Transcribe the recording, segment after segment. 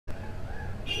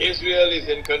Israel is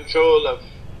in control of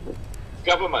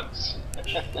governments,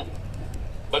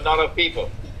 but not of people.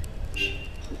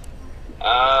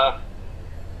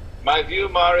 My view,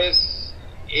 Morris,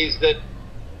 is that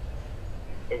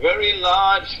a very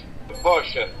large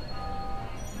proportion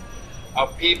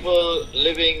of people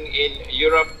living in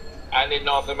Europe and in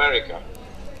North America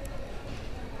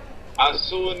are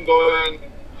soon going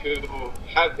to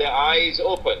have their eyes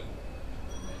open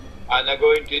and are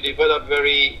going to develop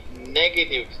very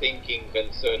negative thinking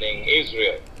concerning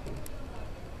Israel.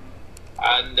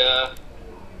 And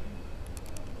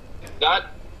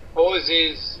that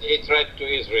poses a threat to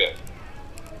Israel.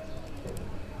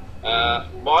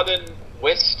 Modern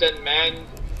Western man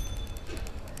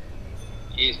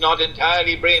is not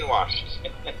entirely brainwashed.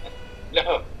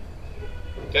 No.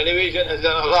 Television has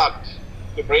done a lot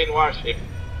to brainwash him.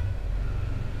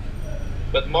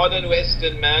 But modern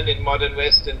Western man in modern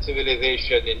Western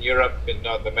civilization in Europe, in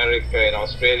North America, in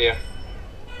Australia,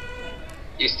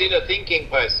 is still a thinking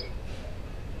person.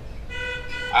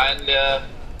 And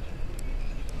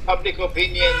public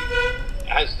opinion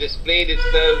has displayed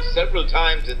itself several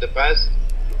times in the past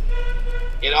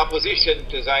in opposition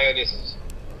to Zionist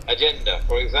agenda.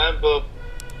 For example,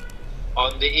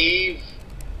 on the eve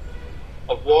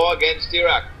of war against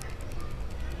Iraq,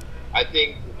 I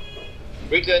think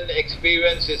Britain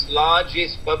experienced its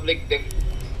largest public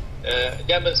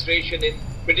demonstration in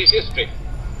British history.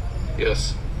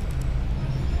 Yes.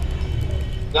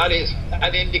 That is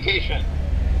an indication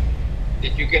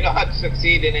that you cannot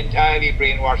succeed in entirely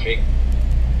brainwashing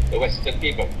the Western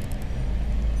people.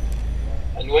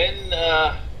 And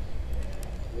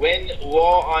when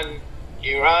war on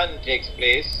Iran takes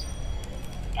place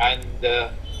and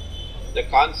the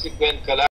consequent collapse